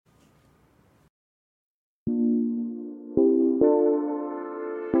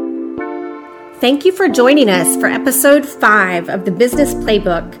Thank you for joining us for episode 5 of the Business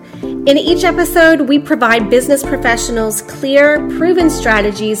Playbook. In each episode, we provide business professionals clear, proven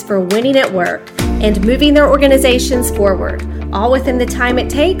strategies for winning at work and moving their organizations forward, all within the time it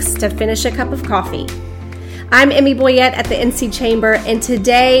takes to finish a cup of coffee. I'm Emmy Boyette at the NC Chamber, and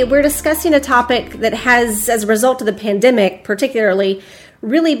today we're discussing a topic that has, as a result of the pandemic particularly,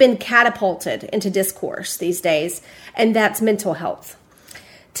 really been catapulted into discourse these days, and that's mental health.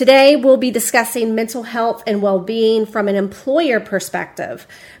 Today, we'll be discussing mental health and well-being from an employer perspective,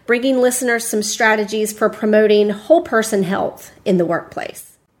 bringing listeners some strategies for promoting whole person health in the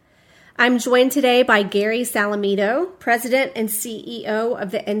workplace. I'm joined today by Gary Salamido, President and CEO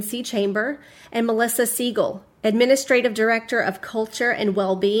of the NC Chamber, and Melissa Segal, Administrative Director of Culture and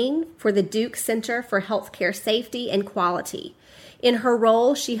Wellbeing for the Duke Center for Healthcare Safety and Quality. In her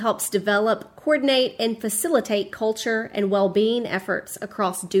role, she helps develop, coordinate, and facilitate culture and well-being efforts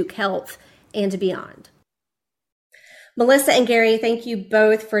across Duke Health and beyond. Melissa and Gary, thank you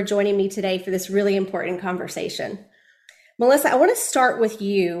both for joining me today for this really important conversation. Melissa, I want to start with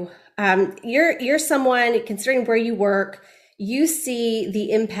you. You're someone, considering where you work, you see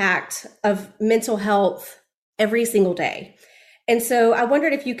the impact of mental health every single day. And so I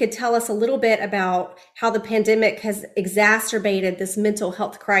wondered if you could tell us a little bit about how the pandemic has exacerbated this mental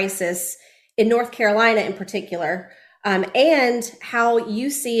health crisis in North Carolina in particular, and how you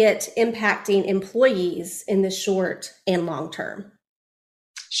see it impacting employees in the short and long term.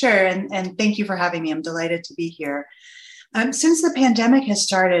 Sure, and thank you for having me. I'm delighted to be here. Since the pandemic has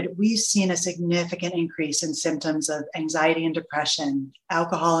started, we've seen a significant increase in symptoms of anxiety and depression,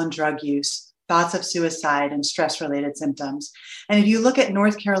 alcohol and drug use, thoughts of suicide, and stress-related symptoms. And if you look at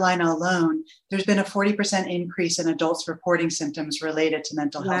North Carolina alone, there's been a 40% increase in adults reporting symptoms related to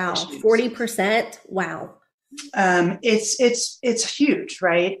mental health issues. 40%? Wow. It's huge,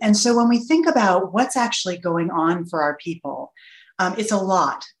 right? And so when we think about what's actually going on for our people, it's a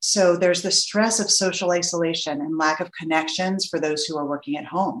lot. So there's the stress of social isolation and lack of connections for those who are working at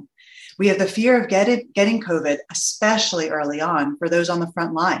home. We have the fear of getting COVID, especially early on, for those on the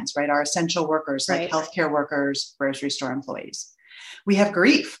front lines, right? Our essential workers, like healthcare workers, grocery store employees. We have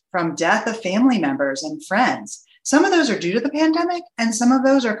grief from death of family members and friends. Some of those are due to the pandemic, and some of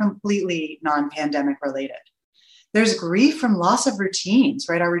those are completely non-pandemic related. There's grief from loss of routines,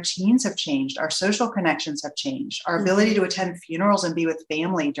 right? Our routines have changed. Our social connections have changed. Our ability to attend funerals and be with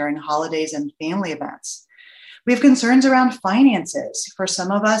family during holidays and family events. We have concerns around finances. For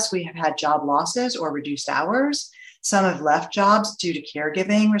some of us, we have had job losses or reduced hours. Some have left jobs due to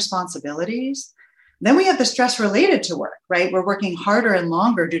caregiving responsibilities. Then we have the stress related to work, right? We're working harder and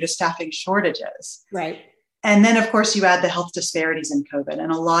longer due to staffing shortages. Right. And then, of course, you add the health disparities in COVID,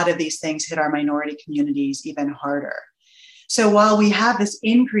 and a lot of these things hit our minority communities even harder. So while we have this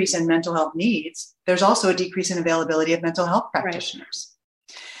increase in mental health needs, there's also a decrease in availability of mental health practitioners.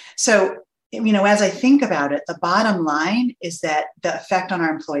 Right. So, as I think about it, the bottom line is that the effect on our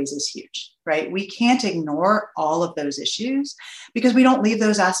employees is huge, right? We can't ignore all of those issues because we don't leave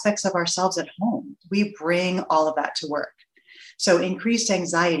those aspects of ourselves at home. We bring all of that to work. So increased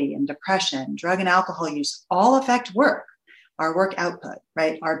anxiety and depression, drug and alcohol use all affect work, our work output,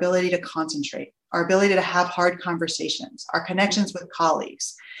 right? Our ability to concentrate, our ability to have hard conversations, our connections with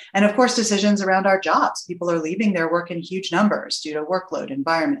colleagues, and of course, decisions around our jobs. People are leaving their work in huge numbers due to workload,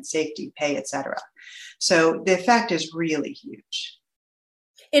 environment, safety, pay, et cetera. So the effect is really huge.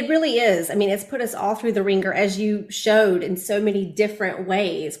 It really is. I mean, it's put us all through the ringer, as you showed, in so many different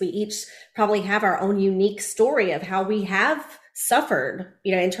ways. We each probably have our own unique story of how we have suffered,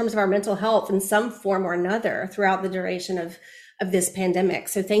 in terms of our mental health in some form or another throughout the duration of this pandemic.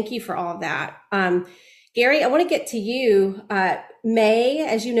 So thank you for all of that. Gary, I want to get to you. May,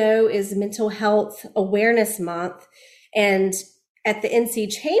 as you know, is Mental Health Awareness Month. And at the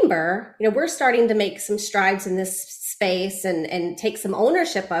NC Chamber, we're starting to make some strides in this space and take some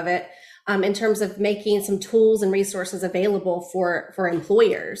ownership of it in terms of making some tools and resources available for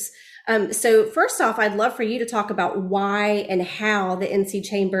employers. So first off, I'd love for you to talk about why and how the NC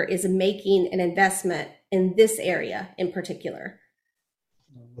Chamber is making an investment in this area in particular.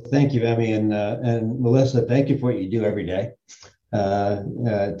 Well, thank you, Emmy, and Melissa. Thank you for what you do every day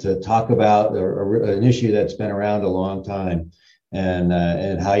to talk about an issue that's been around a long time,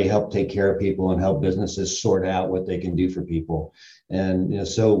 and how you help take care of people and help businesses sort out what they can do for people. And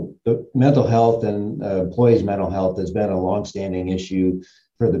so the mental health and employees' mental health has been a longstanding issue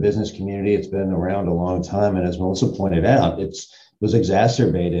for the business community. It's been around a long time, and as Melissa pointed out, it was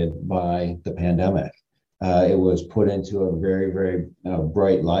exacerbated by the pandemic. It was put into a very, very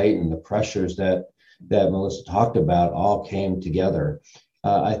bright light, and the pressures that Melissa talked about all came together.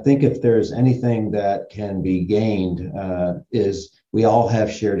 I think if there's anything that can be gained is we all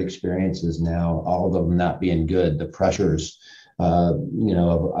have shared experiences now, all of them not being good, the pressures,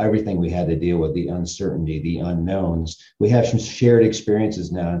 of everything we had to deal with, the uncertainty, the unknowns. We have some shared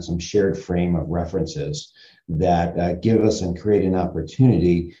experiences now and some shared frame of references that give us and create an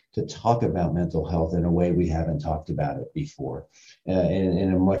opportunity to talk about mental health in a way we haven't talked about it before,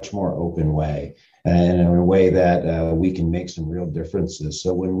 in a much more open way, and in a way that we can make some real differences.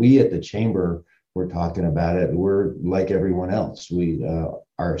 So when we at the Chamber were talking about it, we're like everyone else.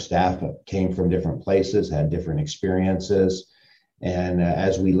 Our staff came from different places, had different experiences. And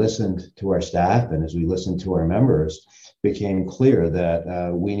as we listened to our staff and as we listened to our members, it became clear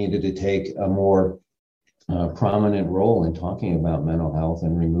that we needed to take a more prominent role in talking about mental health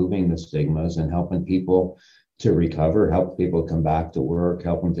and removing the stigmas and helping people to recover, help people come back to work,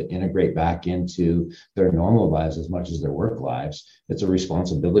 help them to integrate back into their normal lives as much as their work lives. It's a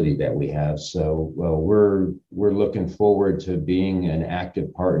responsibility that we have. So we're looking forward to being an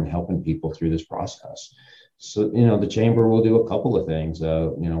active part in helping people through this process. So, the Chamber will do a couple of things.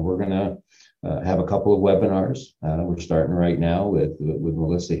 We're going to have a couple of webinars. We're starting right now with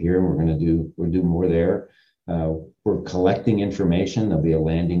Melissa here, and we'll do more there. We're collecting information. There'll be a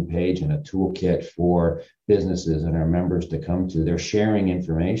landing page and a toolkit for businesses and our members to come to. They're sharing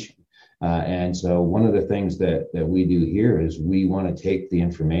information. And so one of the things that we do here is we want to take the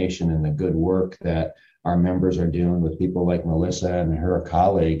information and the good work that our members are doing with people like Melissa and her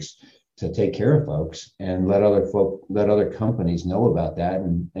colleagues to take care of folks and let other companies know about that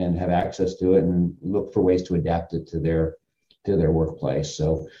and have access to it and look for ways to adapt it to their workplace.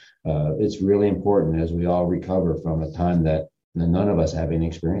 So it's really important as we all recover from a time that none of us have any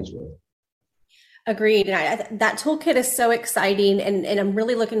experience with. Agreed. And that toolkit is so exciting. And I'm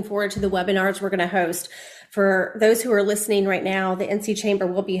really looking forward to the webinars we're going to host. For those who are listening right now, the NC Chamber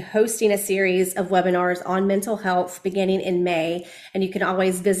will be hosting a series of webinars on mental health beginning in May. And you can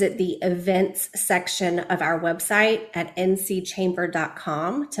always visit the events section of our website at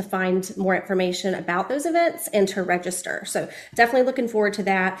ncchamber.com to find more information about those events and to register. So definitely looking forward to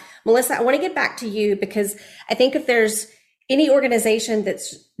that. Melissa, I want to get back to you because I think if there's any organization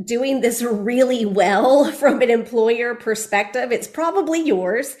that's doing this really well from an employer perspective, it's probably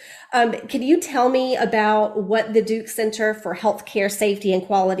yours. Can you tell me about what the Duke Center for Healthcare Safety and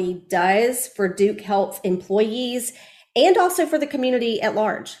Quality does for Duke Health employees and also for the community at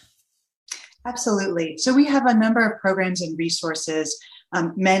large? Absolutely. So we have a number of programs and resources.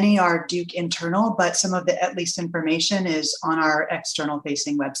 Many are Duke internal, but some of the at least information is on our external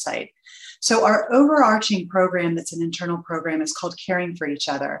facing website. So our overarching program that's an internal program is called Caring for Each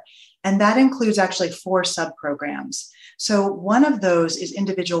Other. And that includes actually 4 sub-programs. So one of those is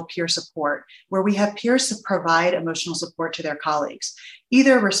individual peer support, where we have peers to provide emotional support to their colleagues,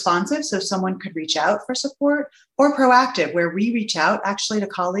 either responsive, so someone could reach out for support, or proactive, where we reach out actually to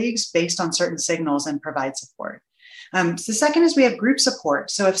colleagues based on certain signals and provide support. So the second is we have group support.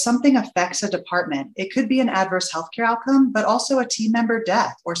 So if something affects a department, it could be an adverse healthcare outcome, but also a team member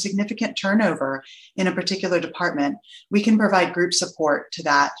death or significant turnover in a particular department. We can provide group support to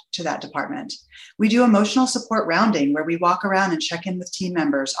that department. We do emotional support rounding, where we walk around and check in with team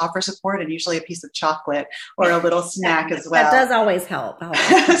members, offer support, and usually a piece of chocolate or a little snack as well. That does always help.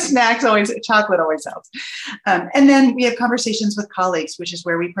 Chocolate always helps. And then we have conversations with colleagues, which is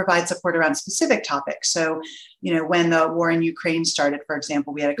where we provide support around specific topics. So, when the war in Ukraine started, for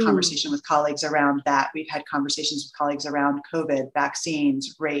example, we had a conversation with colleagues around that. We've had conversations with colleagues around COVID,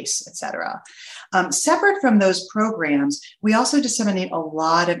 vaccines, race, et cetera. Separate from those programs, we also disseminate a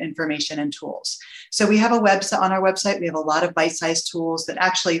lot of information and tools. So we have a website on our website. We have a lot of bite-sized tools that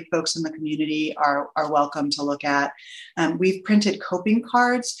actually folks in the community are welcome to look at. We've printed coping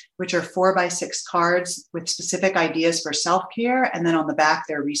cards, which are 4x6 cards with specific ideas for self-care. And then on the back,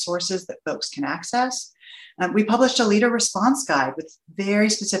 there are resources that folks can access. We published a leader response guide with very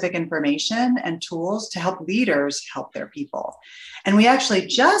specific information and tools to help leaders help their people. And we actually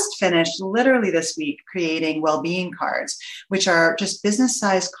just finished literally this week creating Wellbeing cards, which are just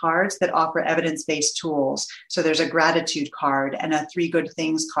business-sized cards that offer evidence-based tools. So there's a gratitude card and a 3 good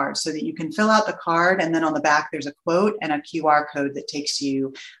things card so that you can fill out the card. And then on the back, there's a quote and a QR code that takes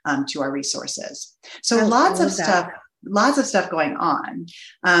you to our resources. So lots of stuff going on.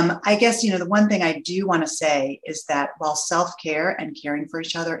 I guess, the one thing I do want to say is that while self-care and caring for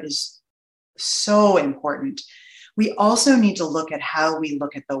each other is so important, we also need to look at how we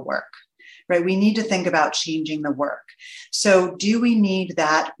look at the work, right? We need to think about changing the work. So do we need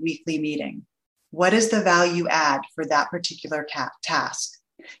that weekly meeting? What is the value add for that particular task?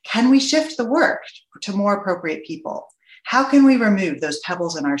 Can we shift the work to more appropriate people? How can we remove those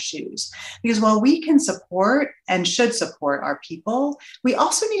pebbles in our shoes? Because while we can support and should support our people, we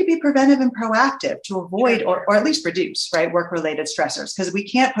also need to be preventive and proactive to avoid or at least reduce, right, work-related stressors, because we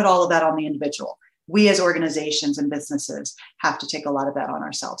can't put all of that on the individual. We as organizations and businesses have to take a lot of that on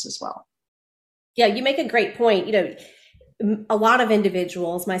ourselves as well. Yeah, you make a great point. A lot of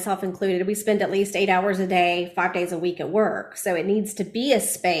individuals, myself included, we spend at least 8 hours a day, 5 days a week at work. So it needs to be a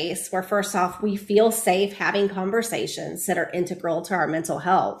space where, first off, we feel safe having conversations that are integral to our mental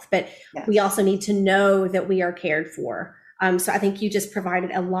health. But we also need to know that we are cared for. So I think you just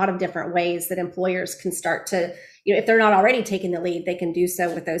provided a lot of different ways that employers can start to, if they're not already taking the lead, they can do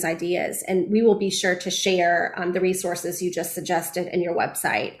so with those ideas. And we will be sure to share the resources you just suggested in your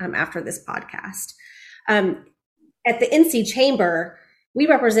website after this podcast. At the NC Chamber, we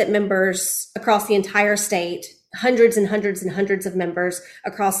represent members across the entire state, hundreds and hundreds and hundreds of members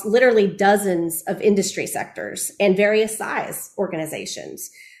across literally dozens of industry sectors and various size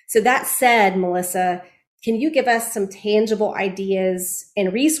organizations. So that said, Melissa, can you give us some tangible ideas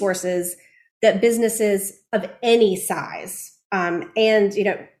and resources that businesses of any size, and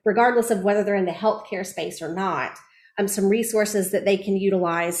regardless of whether they're in the healthcare space or not, some resources that they can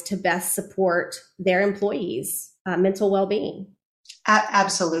utilize to best support their employees' mental well-being?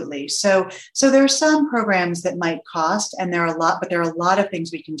 Absolutely. So there are some programs that might cost, and there are a lot of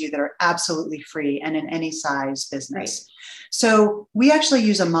things we can do that are absolutely free and in any size business. Right. So we actually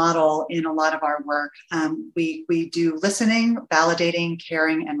use a model in a lot of our work. We do listening, validating,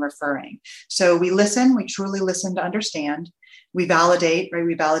 caring, and referring. So we listen, we truly listen to understand. We validate, right?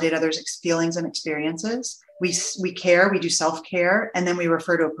 We validate others' feelings and experiences. We care, we do self-care, and then we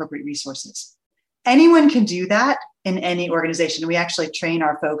refer to appropriate resources. Anyone can do that in any organization. We actually train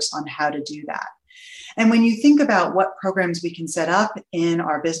our folks on how to do that. And when you think about what programs we can set up in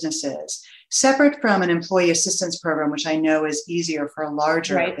our businesses, separate from an employee assistance program, which I know is easier for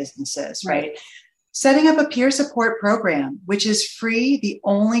larger businesses, right? Setting up a peer support program, which is free. The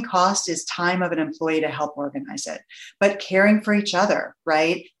only cost is time of an employee to help organize it. But caring for each other,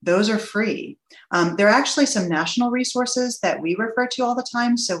 right? Those are free. There are actually some national resources that we refer to all the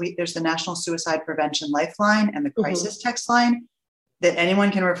time. So there's the National Suicide Prevention Lifeline and the Crisis Text Line that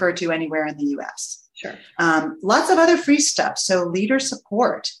anyone can refer to anywhere in the U.S. Sure. Lots of other free stuff. So leader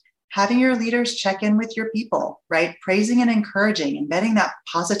support, having your leaders check in with your people, right? Praising and encouraging, embedding that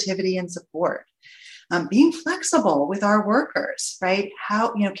positivity and support. Being flexible with our workers, right?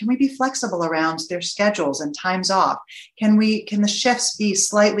 How, can we be flexible around their schedules and times off? Can the shifts be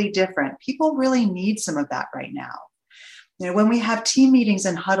slightly different? People really need some of that right now. When we have team meetings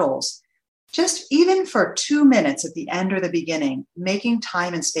and huddles, just even for 2 minutes at the end or the beginning, making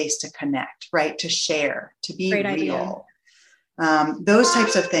time and space to connect, right? To share, to be real. Those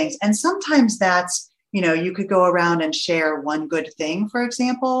types of things. And sometimes that's, you could go around and share one good thing, for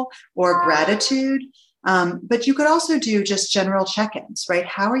example, or gratitude. But you could also do just general check-ins, right?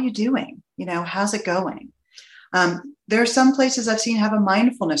 How are you doing? How's it going? There are some places I've seen have a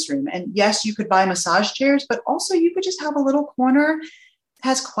mindfulness room. And yes, you could buy massage chairs, but also you could just have a little corner that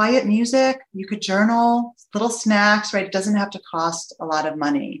has quiet music. You could journal, little snacks, right? It doesn't have to cost a lot of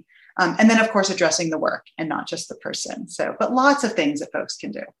money. And then, of course, addressing the work and not just the person. But lots of things that folks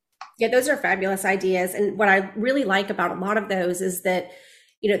can do. Yeah, those are fabulous ideas. And what I really like about a lot of those is that,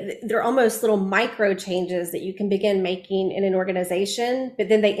 they're almost little micro changes that you can begin making in an organization, but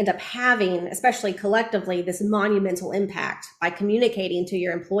then they end up having, especially collectively, this monumental impact by communicating to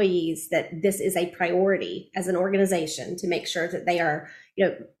your employees that this is a priority as an organization to make sure that they are,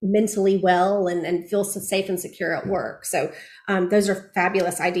 mentally well and feel safe and secure at work. So those are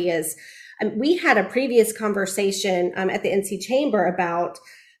fabulous ideas. We had a previous conversation at the NC Chamber about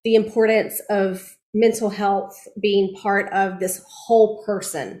the importance of mental health being part of this whole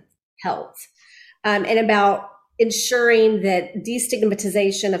person health, and about ensuring that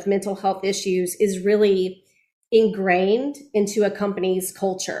destigmatization of mental health issues is really ingrained into a company's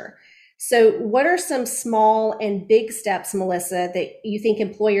culture. So what are some small and big steps, Melissa, that you think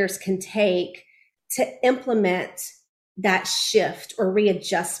employers can take to implement that shift or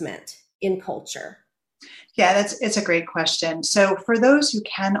readjustment in culture? Yeah, it's a great question. So for those who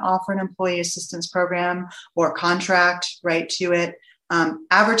can offer an employee assistance program or contract, right, to it,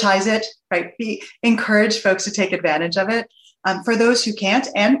 advertise it, right, encourage folks to take advantage of it. For those who can't,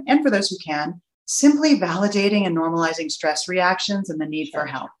 and for those who can, simply validating and normalizing stress reactions and the need for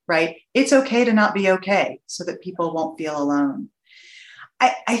help, right? It's okay to not be okay so that people won't feel alone.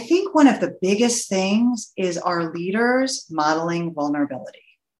 I think one of the biggest things is our leaders modeling vulnerability.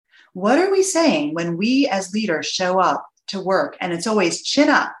 What are we saying when we as leaders show up to work and it's always chin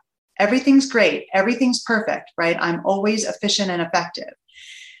up everything's great, everything's perfect, right? I'm always efficient and effective.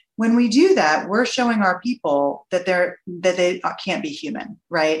 When we do that, we're showing our people that they can't be human,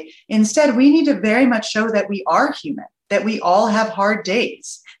 right? Instead, we need to very much show that we are human, that we all have hard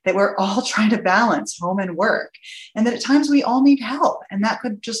days, that we're all trying to balance home and work, and that at times we all need help. And that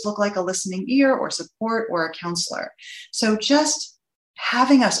could just look like a listening ear or support or a counselor. So just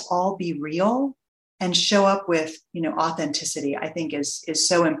having us all be real and show up with, authenticity, I think is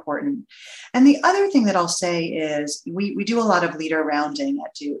so important. And the other thing that I'll say is we do a lot of leader rounding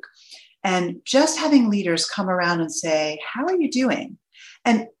at Duke, and just having leaders come around and say, how are you doing?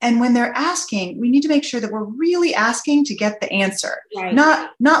 And when they're asking, we need to make sure that we're really asking to get the answer, right. Not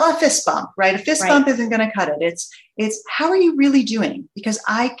a fist bump, right? A fist bump isn't going to cut it. It's how are you really doing? Because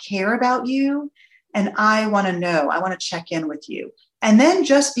I care about you and I want to know, I want to check in with you. And then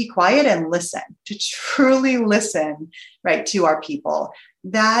just be quiet and listen, to truly listen, right, to our people.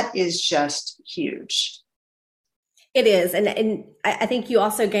 That is just huge. It is. And I think you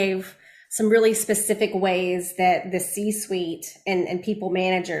also gave some really specific ways that the C-suite and people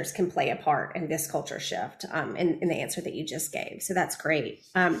managers can play a part in this culture shift in the answer that you just gave. So that's great.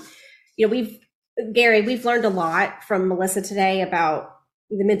 Gary, we've learned a lot from Melissa today about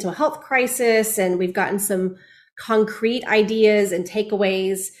the mental health crisis, and we've gotten some concrete ideas and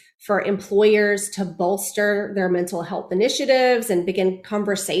takeaways for employers to bolster their mental health initiatives and begin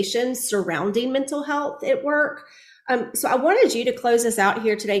conversations surrounding mental health at work. So I wanted you to close us out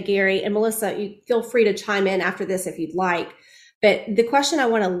here today, Gary, and Melissa, you feel free to chime in after this if you'd like. But the question I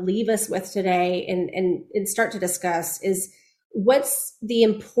want to leave us with today and start to discuss is, what's the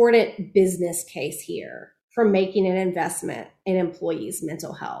important business case here for making an investment in employees'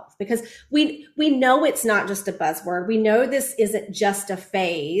 mental health? Because we know it's not just a buzzword. We know this isn't just a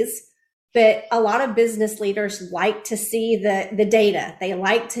phase, but a lot of business leaders like to see the data. They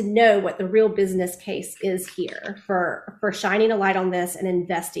like to know what the real business case is here for shining a light on this and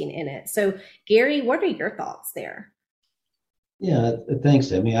investing in it. So, Gary, what are your thoughts there? Yeah,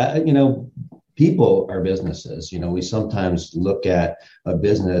 thanks, Emmy. People are businesses. We sometimes look at a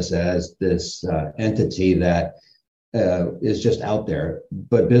business as this entity that is just out there,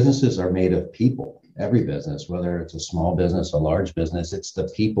 but businesses are made of people. Every business, whether it's a small business, a large business, it's the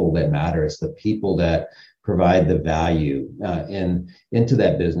people that matter. It's the people that provide the value into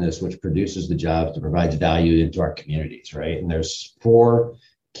that business, which produces the jobs that provides value into our communities, right? And there's 4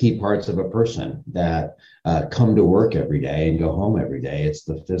 key parts of a person that come to work every day and go home every day. It's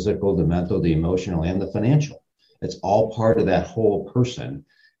the physical, the mental, the emotional, and the financial. It's all part of that whole person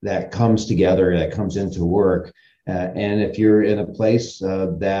that comes together, that comes into work. And if you're in a place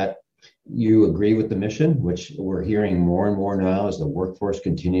that you agree with the mission, which we're hearing more and more now as the workforce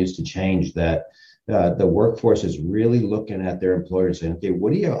continues to change, that the workforce is really looking at their employers and, okay,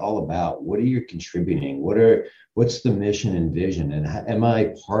 what are you all about? What are you contributing? What's the mission and vision? And am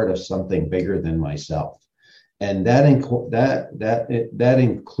I part of something bigger than myself? And that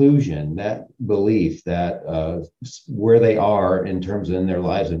inclusion, that belief that where they are in terms of in their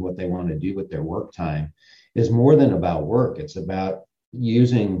lives and what they want to do with their work time is more than about work. It's about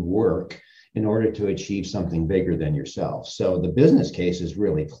using work in order to achieve something bigger than yourself. So the business case is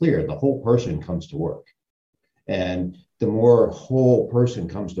really clear. The whole person comes to work. And the more whole person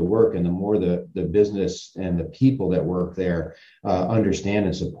comes to work and the more the business and the people that work there understand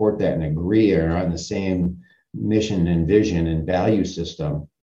and support that and agree are on the same mission and vision and value system,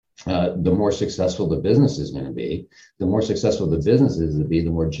 the more successful the business is going to be. The more successful the business is going to be, the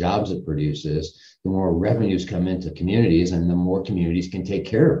more jobs it produces, the more revenues come into communities, and the more communities can take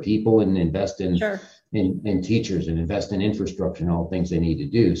care of people and invest in, in teachers and invest in infrastructure and all the things they need to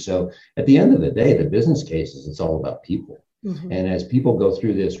do. So at the end of the day, the business case is it's all about people. Mm-hmm. And as people go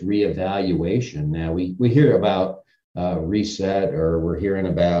through this reevaluation, now we hear about reset, or we're hearing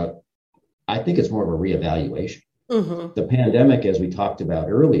about, I think it's more of a reevaluation. Mm-hmm. The pandemic, as we talked about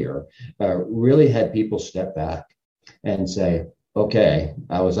earlier, really had people step back and say, okay,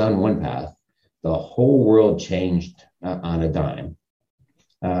 I was on one path. The whole world changed on a dime.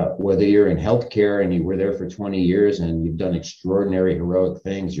 Whether you're in healthcare and you were there for 20 years and you've done extraordinary, heroic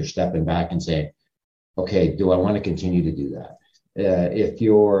things, you're stepping back and saying, okay, do I want to continue to do that? If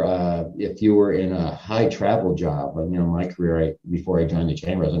you were in a high travel job, my career before I joined the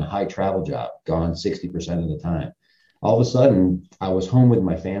chamber, I was in a high travel job, gone 60% of the time. All of a sudden, I was home with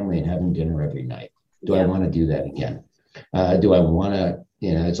my family and having dinner every night. Do I want to do that again? Do I want to,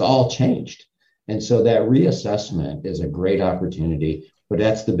 it's all changed. And so that reassessment is a great opportunity, but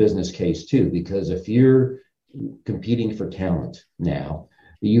that's the business case too, because if you're competing for talent now,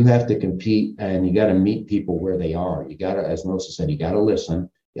 you have to compete and you got to meet people where they are. You got to, as Melissa said, you got to listen,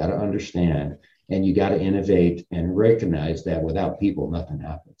 You got to understand, and you got to innovate and recognize that without people, nothing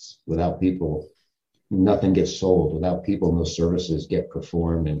happens. Without people, nothing gets sold. Without people, no services get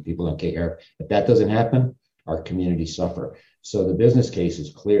performed and people don't care. If that doesn't happen, our communities suffer. So the business case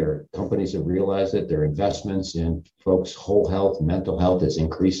is clear. Companies have realized that their investments in folks' whole health, mental health is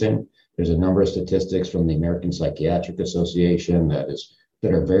increasing. There's a number of statistics from the American Psychiatric Association that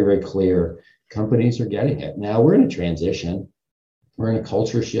are very, very clear. Companies are getting it. Now we're in a transition. We're in a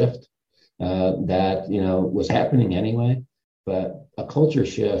culture shift that was happening anyway. But a culture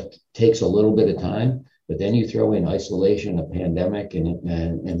shift takes a little bit of time. But then you throw in isolation, a pandemic,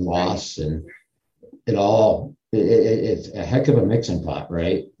 and loss, and it's a heck of a mixing pot,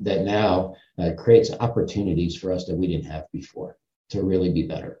 right? That now creates opportunities for us that we didn't have before to really be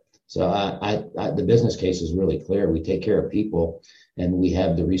better. So the business case is really clear. We take care of people, and we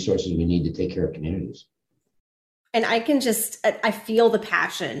have the resources we need to take care of communities. And I feel the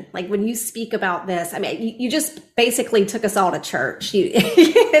passion. Like when you speak about this, I mean, you just basically took us all to church.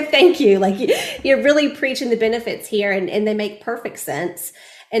 Thank you. Like you're really preaching the benefits here, and they make perfect sense.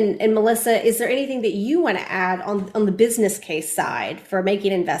 And Melissa, is there anything that you want to add on the business case side for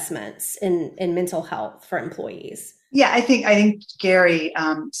making investments in mental health for employees? Yeah, I think Gary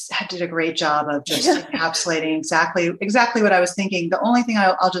did a great job of just encapsulating exactly what I was thinking. The only thing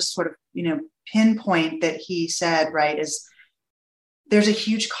I'll just sort of pinpoint that he said, right, is there's a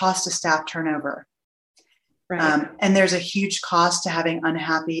huge cost to staff turnover, right? And there's a huge cost to having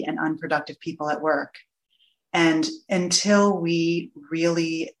unhappy and unproductive people at work. And until we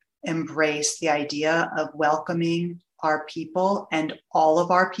really embrace the idea of welcoming our people and all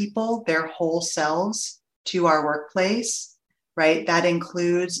of our people, their whole selves, to our workplace, right? That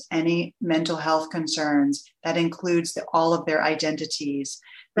includes any mental health concerns. That includes all of their identities,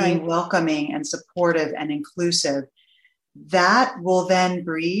 being welcoming and supportive and inclusive. That will then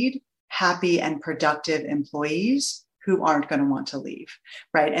breed happy and productive employees who aren't going to want to leave,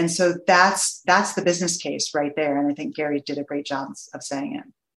 right? And so that's the business case right there. And I think Gary did a great job of saying it.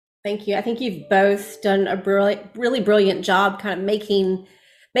 Thank you. I think you've both done a really brilliant job kind of making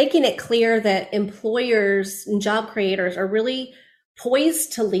it clear that employers and job creators are really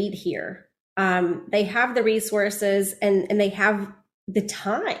poised to lead here. They have the resources and they have the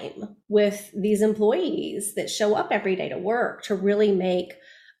time with these employees that show up every day to work to really make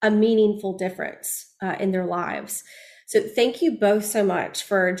a meaningful difference in their lives. So thank you both so much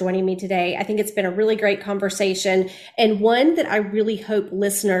for joining me today. I think it's been a really great conversation, and one that I really hope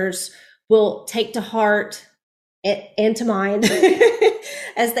listeners will take to heart and to mind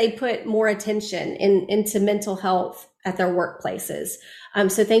as they put more attention into mental health at their workplaces.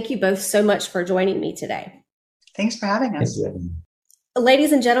 So thank you both so much for joining me today. Thanks for having us.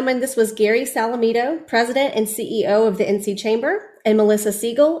 Ladies and gentlemen, this was Gary Salamido, President and CEO of the NC Chamber, and Melissa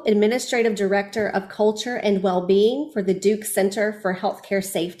Segal, Administrative Director of Culture and Wellbeing for the Duke Center for Healthcare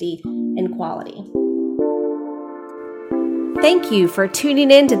Safety and Quality. Thank you for tuning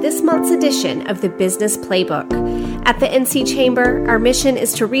in to this month's edition of the Business Playbook. At the NC Chamber, our mission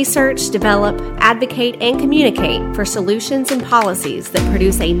is to research, develop, advocate, and communicate for solutions and policies that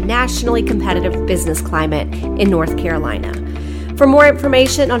produce a nationally competitive business climate in North Carolina. For more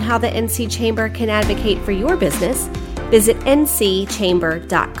information on how the NC Chamber can advocate for your business, visit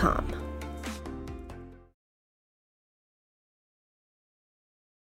ncchamber.com.